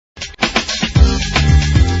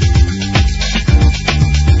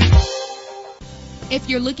If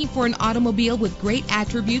you're looking for an automobile with great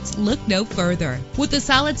attributes, look no further. With a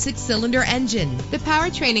solid 6-cylinder engine, the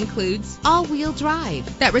powertrain includes all-wheel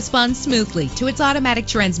drive that responds smoothly to its automatic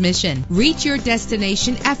transmission. Reach your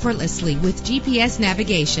destination effortlessly with GPS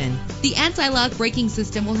navigation. The anti-lock braking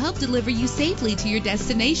system will help deliver you safely to your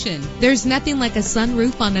destination. There's nothing like a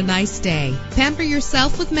sunroof on a nice day. Pamper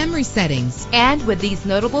yourself with memory settings. And with these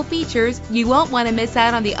notable features, you won't want to miss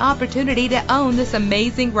out on the opportunity to own this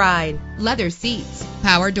amazing ride. Leather seats,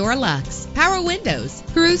 power door locks, power windows,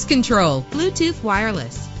 cruise control, Bluetooth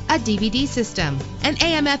wireless, a DVD system, an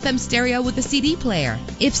AM/FM stereo with a CD player.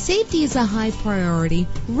 If safety is a high priority,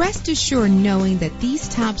 rest assured knowing that these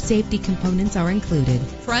top safety components are included.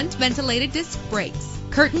 Front ventilated disc brakes,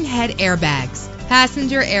 curtain head airbags,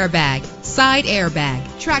 passenger airbag, side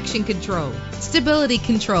airbag, traction control, stability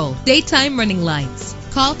control, daytime running lights.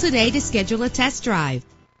 Call today to schedule a test drive.